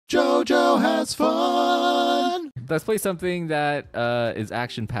JoJo has fun. Let's play something that is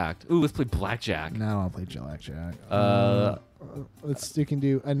action-packed. Ooh, let's play blackjack. No, I don't want to play blackjack. You can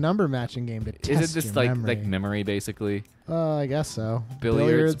do a number matching game to test Is it just your like memory, basically? I guess so.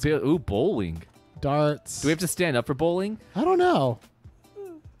 Billiards. Ooh, bowling. Darts. Do we have to stand up for bowling? I don't know.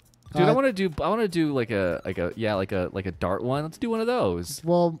 Dude, I want to do like a dart one. Let's do one of those.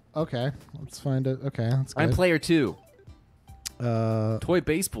 Well, okay. Let's find it. Okay, that's good. I'm player 2. Toy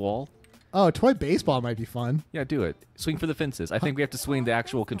baseball. Oh, toy baseball might be fun. Yeah, do it. Swing for the fences. I think we have to swing the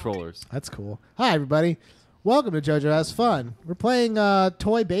actual controllers. That's cool. Hi, everybody. Welcome to JoJo Has Fun. We're playing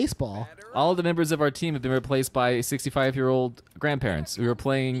toy baseball. All of the members of our team have been replaced by 65-year-old grandparents who are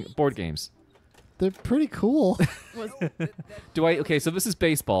playing board games. They're pretty cool. Okay, so this is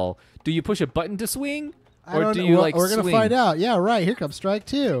baseball. Do you push a button to swing? Or do you we're going to swing? find out. Yeah, right. Here comes strike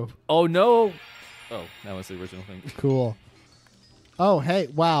 2. Oh, no. Oh, that was the original thing. Cool. Oh, hey.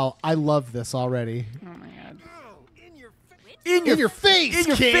 Wow. I love this already. Oh, my God. In your face, In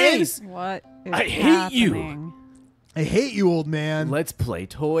your kid! face! What is I hate you. happening? I hate you, old man. Let's play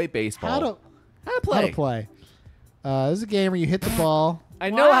toy baseball. How to play. This is a game where you hit the ball.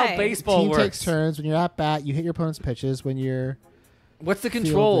 I know how Why? baseball Team works. takes turns. When you're at bat, you hit your opponent's pitches. When you're What's the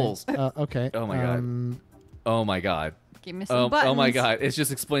controls? okay. Oh, my God. Oh, my God. Give me some buttons. Oh, my God. It's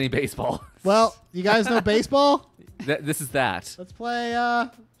just explaining baseball. Well, you guys know baseball? This is that. Let's play.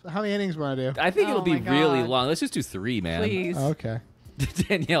 How many innings want to do? I think it'll Oh be my really God. long. Let's just do 3, man. Please. Okay.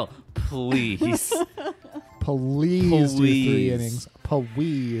 Danielle, please. Please do 3 Please. innings.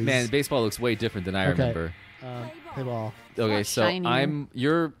 Please. Man, baseball looks way different than I Okay. remember. Play ball. Okay, not so shiny.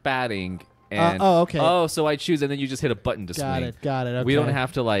 you're batting, and okay. Oh, so I choose, and then you just hit a button to Got swing. it. Got it. Okay. We don't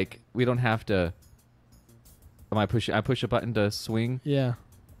have to. I push a button to swing. Yeah.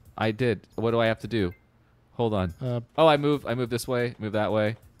 I did. What do I have to do? Hold on. Oh, I move this way, move that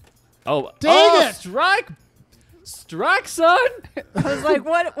way. Oh, Dang it! Strike, son! I was like,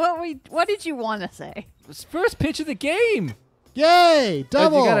 what did you want to say? First pitch of the game. Yay!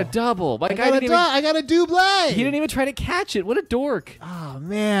 Double. You got a double. My guy didn't even. I got a double. He didn't even try to catch it. What a dork! Oh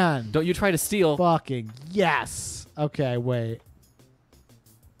man. Don't you try to steal? Fucking yes. Okay, wait.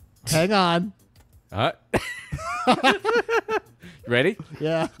 Hang on. Ready?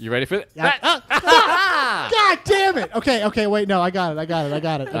 Yeah. You ready for it? Yeah. God damn it. Okay, wait, no, I got it. I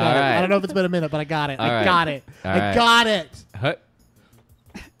right. don't know if it's been a minute, but I got it. All I right. got it. All I right. got it. Hut.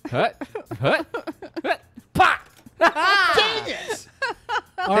 Pop! Dang it.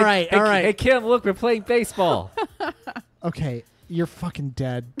 All right. Hey, Kim, look, we're playing baseball. Okay, you're fucking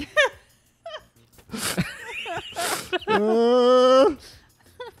dead.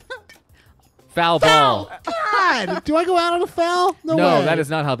 Foul ball. God, do I go out on a foul? No way. that is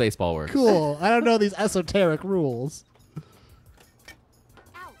not how baseball works. Cool. I don't know these esoteric rules.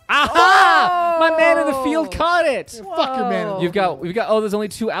 Aha! My man in the field caught it. Fuck your man. We've got. Oh, there's only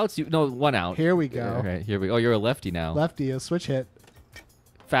 2 outs. No, 1 out. Here we go. All right, here we go. Oh, you're a lefty now. Lefty, a switch hit.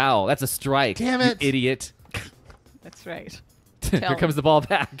 Foul. That's a strike. Damn you it. idiot. That's right. Here Tell comes him. the ball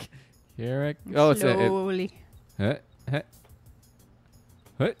back. Here it. Oh, it's a. Slowly. Hut. Hut.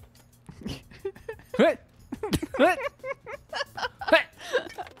 Hut. Hut. Hut.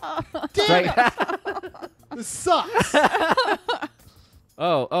 Damn it. This sucks.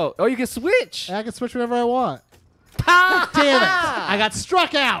 Oh, you can switch. I can switch whenever I want. Damn it. I got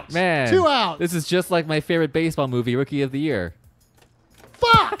struck out. Man. 2 outs. This is just like my favorite baseball movie, Rookie of the Year.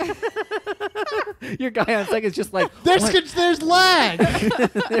 Fuck. Your guy on second is just like, There's lag.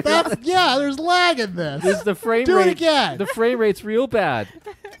 There's lag in this. this is the frame Do rate. it again. The frame rate's real bad.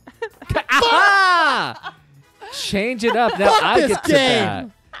 Aha! Change it up. Now Fuck I this get to game.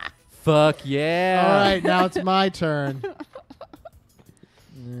 bat. Fuck yeah. All right, now it's my turn.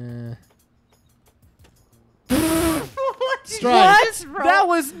 Strike. Just roll. That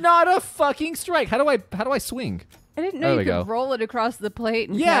was not a fucking strike. How do I swing? I didn't There know we you could go. roll it across the plate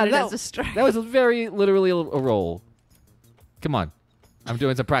and Yeah, count it that, as a strike. that was very literally a roll. Come on. I'm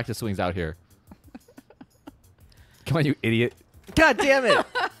doing some practice swings out here. Come on, you idiot. God damn it.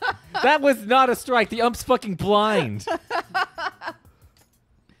 That was not a strike. The ump's fucking blind.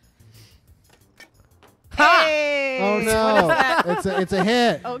 Hey! Oh no. It's a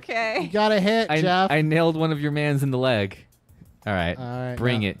hit. Okay. You got a hit, Jeff. I nailed one of your mans in the leg. All right. All right,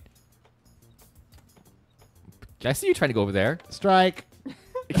 Bring now. it. I see you trying to go over there. Strike.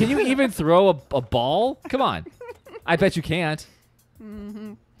 Can you even throw a ball? Come on. I bet you can't.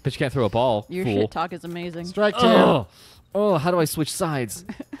 Bet you can't throw a ball, Your fool. shit talk is amazing. Strike 2. Oh, how do I switch sides?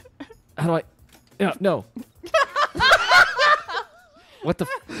 How do I... No. What the...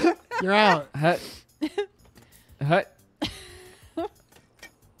 You're out. Hut. Hut.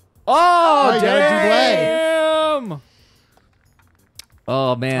 Oh, you got a damn!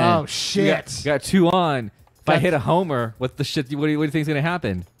 Oh man. Oh shit! You got 2 on. If I hit a homer, what the shit? What do you think's gonna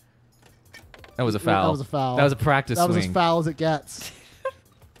happen? That was a foul. That was a foul. That was a practice That swing. was as foul as it gets.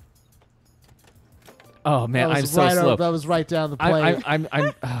 Oh man, That I'm was so right slow. That was right down the plate, I'm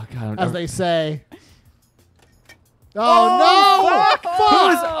oh god. as they say. Oh, no!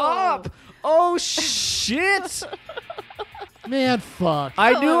 Who's Fuck! up? Oh shit! Man, fuck.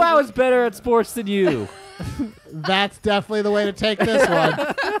 I knew I was better at sports than you. That's definitely the way to take this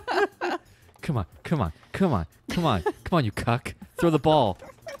one. Come on, come on, come on, come on, come on, you cuck! Throw the ball.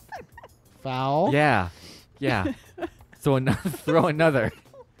 Foul. Yeah, yeah. Throw another.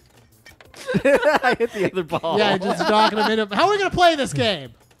 I hit the other ball. Yeah, just knocking him in. How are we gonna play this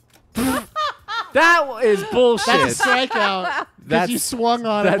game? That is bullshit. That's a strikeout. Because you swung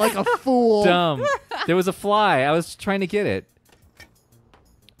on it like a fool. Dumb. There was a fly. I was trying to get it.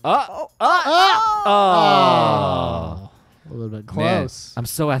 Oh. Oh. A little bit Man, close. I'm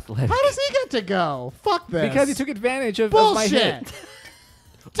so athletic. How does he get to go? Fuck this. Because he took advantage of my bullshit. hit.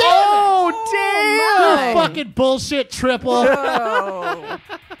 Oh, damn! you fucking bullshit triple. Whoa.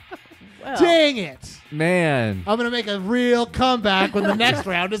 Well, Dang it. Man. I'm going to make a real comeback when the next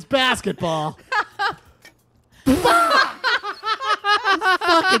round is basketball.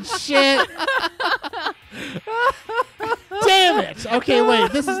 Fucking shit. Damn it. Okay,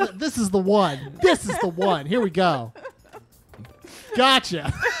 wait. This is the one. This is the one. Here we go.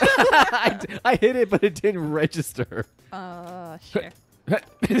 Gotcha. I hit it, but it didn't register. sure.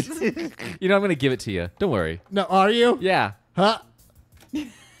 You know, I'm going to give it to you. Don't worry. No, are you? Yeah. Huh?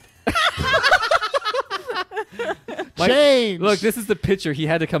 Change. Look, this is the pitcher. He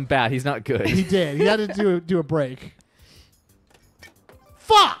had to come bat. He's not good. He did. He had to do a break.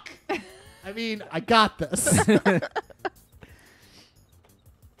 Fuck! I mean, I got this.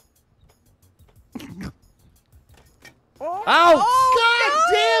 Ow! God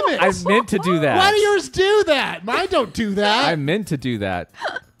damn it! I meant to do that. Why do yours do that? Mine don't do that. I meant to do that.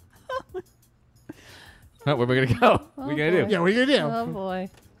 Oh, where are we going to go? What are we going to do? Yeah, what are you gonna do? Oh boy.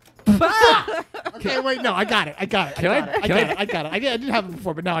 Okay, wait, no, I got it. I got it. Can I- I can I- got it. I didn't have it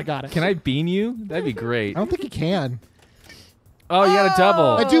before, but now I got it. Can I bean you? That'd be great. I don't think you can. Oh, you got a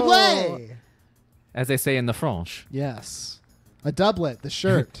double. A double. As they say in the French. Yes. A doublet, the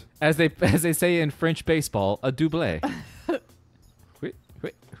shirt. As they say in French baseball, a double.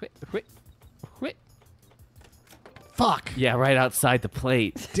 Fuck. Yeah, right outside the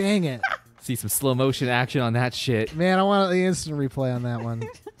plate. Dang it. See some slow motion action on that shit. Man, I want the instant replay on that one.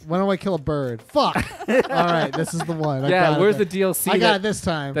 When do I kill a bird? Fuck. All right, this is the one. I Yeah, got it. where's the DLC I got it this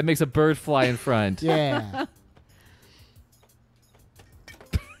time. that makes a bird fly in front? Yeah.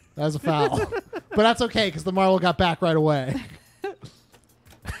 That was a foul. But that's okay, because the marble got back right away.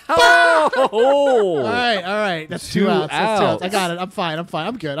 Oh! All right. That's Two two outs. That's 2 outs. outs. I got it. I'm fine.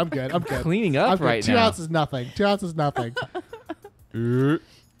 I'm good. I'm good. Cleaning I'm up good. right 2 now. outs is nothing. 2 outs is nothing. God damn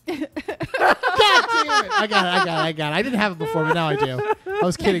it. I got it. I didn't have it before, but now I do. I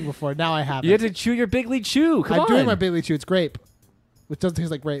was kidding before. Now I have it. You had to chew your big league chew. Come I'm on. doing my Big League Chew. It's grape, which doesn't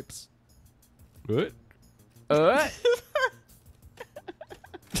taste like grapes. What?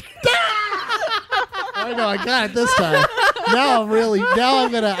 I know. I got it this time. Now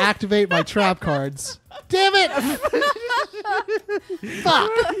I'm gonna activate my trap cards. Damn it!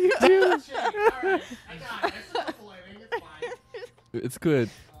 Fuck. It's good.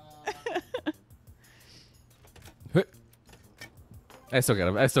 I still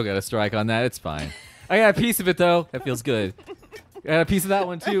got a strike on that. It's fine. I got a piece of it though. That feels good. I got a piece of that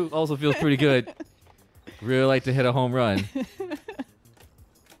one too. Also feels pretty good. Really like to hit a home run.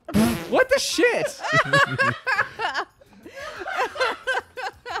 What the shit? This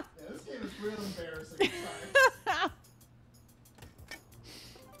game is real embarrassing.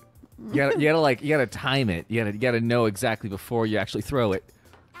 You gotta time it. You gotta know exactly before you actually throw it.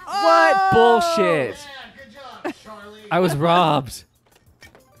 What bullshit? Yeah, good job, Charlie. I was robbed.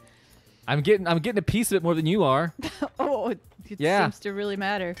 I'm getting a piece of it more than you are. Oh, it Yeah. seems to really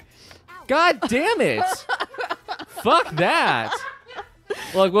matter. God damn it! Fuck that.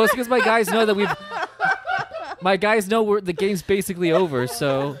 Look, well, it's because my guys know that the game's basically over.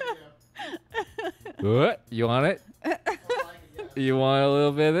 So, what? You want it? You want a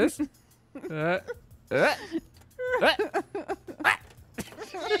little bit of this?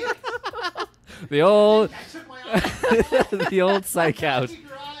 The old, the old psych out. Keep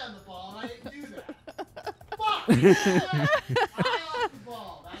your eye on the ball, and I didn't do that. Fuck! Eye off the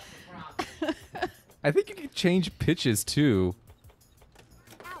ball. That's the problem. I think you can change pitches too.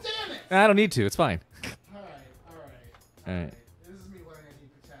 Damn it! I don't need to. It's fine. All right. All right. This is me learning I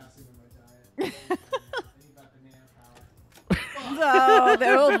need potassium Oh,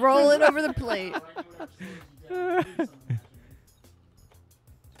 they'll roll it over the plate.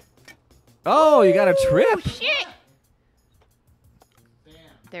 Oh, you got a trip. Shit.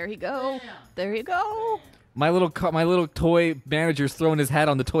 There you go. There you go. My little toy manager's throwing his hat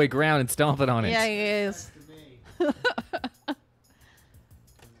on the toy ground and stomping on it. Yeah, he is.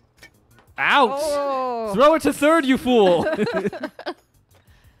 Ouch! Oh. Throw it to third, you fool! Screw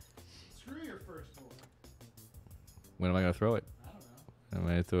your first ball. When am I gonna throw it? I don't know. Am I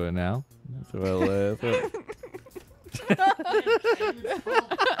gonna throw it now? Throw it. Throw it. Can't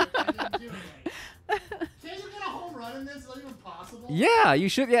you get a home run in this? Is that even possible? Yeah, you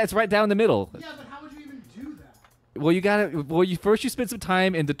should. Yeah, it's right down the middle. Yeah, but how would you even do that? Well, you gotta. Well, you spend some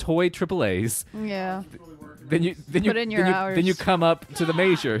time in the toy AAA's. Yeah. Then you Put in your hours. Then you come up to the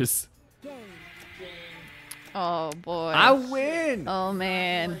majors. Oh boy. I win. Oh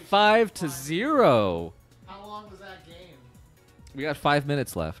man. 5-0. How long was that game? We got 5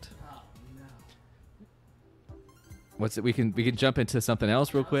 minutes left. Oh, no. What's it? We can jump into something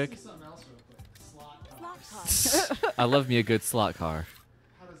else real quick. Let's do something else real quick. Slot cars. I love me a good slot car.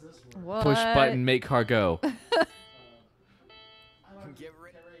 How does this work? What? Push button, make car go. I like get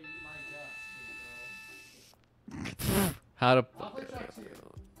ready to eat my guts, How to? I'll play track 2. And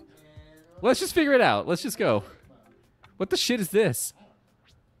Let's just figure it out. Let's just go. What the shit is this?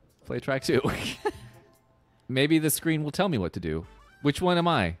 Play track 2. Maybe the screen will tell me what to do. Which one am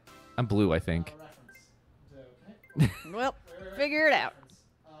I? I'm blue, I think. reference. Okay. Well, figure it out.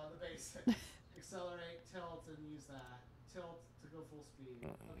 The basic. Accelerate, tilt, and use that. Tilt to go full speed.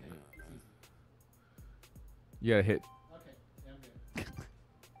 Okay. You gotta hit. Okay. Yeah, I'm good.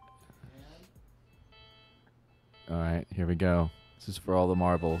 And All right, here we go. This is for all the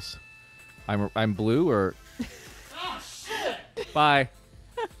marbles. I'm blue or oh shit! bye.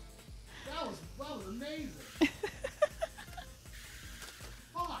 That was amazing.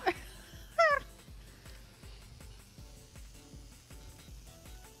 Fuck.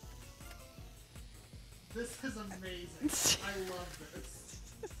 This is amazing. I love this.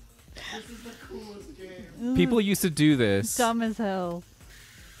 This is the coolest game. People used to do this. Dumb as hell.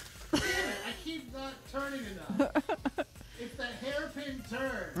 Damn it, I keep not turning enough. It's that hairpin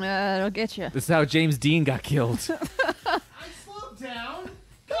turn. It'll get you. This is how James Dean got killed. I slowed down.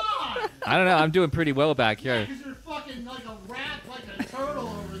 God. I don't know. I'm doing pretty well back here. Because you're fucking like a rat, like a turtle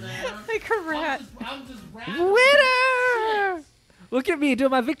over there. Like a rat. I'm just rat. Winner! Look at me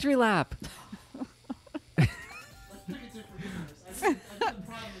doing my victory lap. Let's pick a different universe. I think the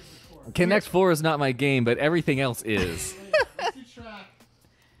problem is the core. Connect 4 is not my game, but everything else is. Let's do track.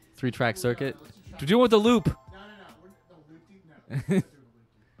 3-track circuit. To do with the loop. No. We're the loopy. No. Let's do the loopy.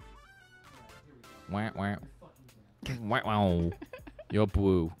 Alright, here we go. Wah, wah. Fucking Wow, wow. You're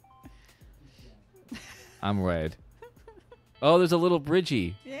blue. I'm red. Oh, there's a little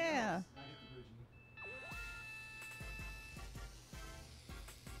bridgie. Yeah.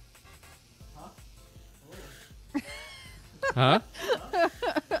 Huh?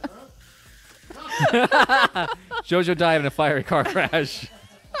 Jojo died in a fiery car crash.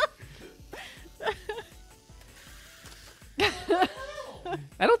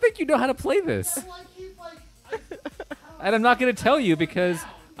 I don't think you know how to play this. And I'm not going to tell you because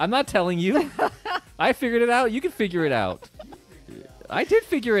I'm not telling you. I figured it out. You can figure it out. I did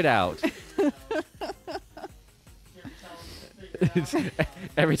figure it out.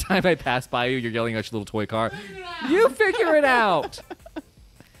 Every time I pass by you, you're yelling at your little toy car. You figure it out.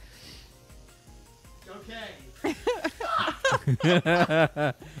 Okay.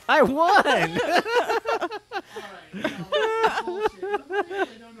 I won. Alright. That's bullshit. I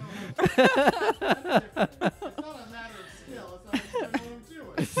don't know how to do it. That's different. It's not a matter of skill. It's not I don't know what I'm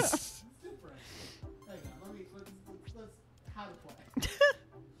doing. It's different. Hang on. Let's how to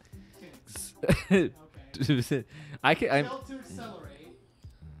play. Okay. I can. Tilt to accelerate.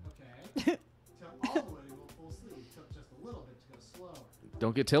 Okay. Tilt all the way to go full speed. Tilt just a little bit to go slower.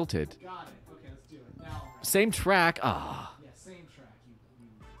 Don't get tilted. Got it. Okay, let's do it. Now I'm ready. Same track. Ah. Yeah, same track, you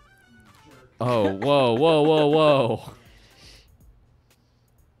jerk. Oh, whoa, whoa, whoa, whoa.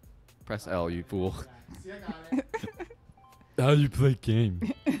 Press L, you fool. See, I got it. How you play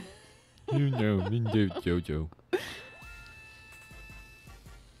game? You know, Nindo Jojo.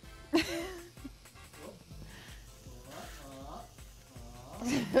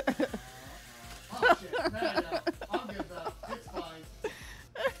 Oh shit, man, I'm good though. It's fine.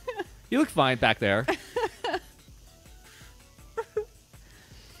 You look fine back there.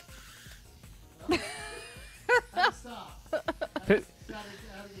 Stop. Pit, Gotta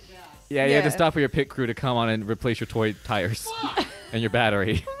get gas. yeah, you have to Yeah. stop for your pit crew to come on and replace your toy tires Fuck! and your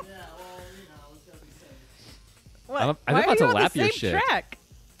battery. Yeah, well, it's gotta be safe. What? I'm Why about are to you on lap the your same shit. track?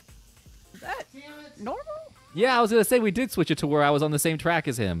 Is that Damn it. normal? Yeah, I was gonna say we did switch it to where I was on the same track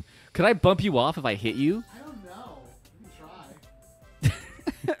as him. Could I bump you off if I hit you? I don't know. We can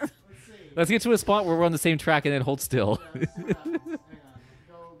try. Let's see. Let's get to a spot where we're on the same track and then hold still. Yeah, let's see what happens.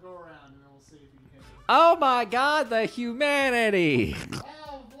 Hang on. Go around and then we'll see if you can hit me. Oh my God, the humanity!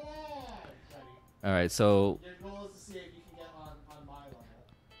 Oh, boy. Ready. All right, so Your goal is to see if you can get on my level.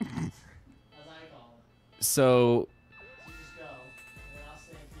 As I call it. so So you just go. And then I'll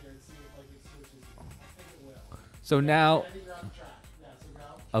stand here and see if like it switches. I think it will. so now. I think you're on the track. Yeah, so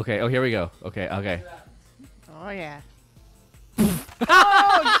go. Okay. Oh, here we go. Okay. See Okay. what happens. Oh yeah.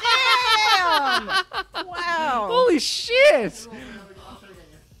 Oh damn! Wow. Holy shit! I'll try to get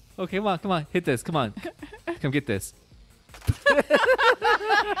you. Okay, come on, hit this. Come on, come get this.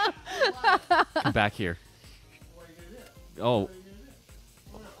 Come back here. What are you gonna do? Oh.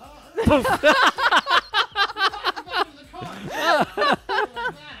 What are you gonna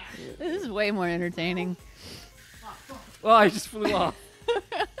do? This is way more entertaining. Oh, I just flew off.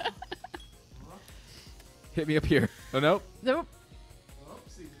 Hit me up here. Oh nope. Nope.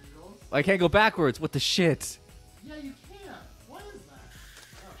 Oopsie doodles. I can't go backwards. What the shit? Yeah, you can. What is that?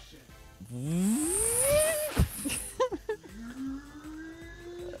 Oh shit.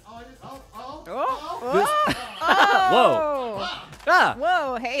 Oh, I did. Oh. Whoa. Ah.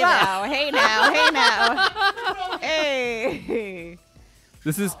 Whoa! Hey now! Hey now! Hey now! Hey!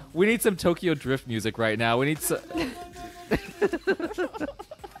 This is. We need some Tokyo Drift music right now. We need some.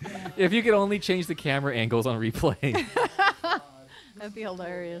 If you could only change the camera angles on replay. That'd be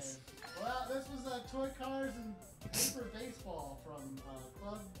hilarious. Well, this was Toy Cars and Paper Baseball from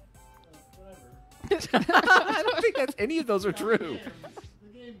Club whatever. I don't think that's any of those are true. The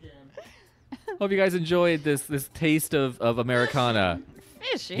game. Hope you guys enjoyed this taste of Americana.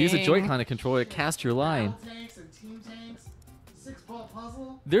 Fishing. Use a Joy-Con controller to cast your line. Battle tanks and team tanks. 6-ball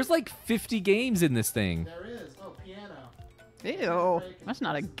puzzle. There's like 50 games in this thing. There is. Oh, piano. Ew. That's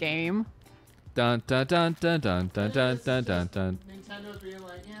not a game. Dun dun dun dun dun dun dun dun dun dun. Nintendo being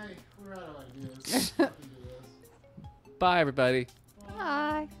like, yeah, we're out of ideas. Fucking do this. Bye, everybody.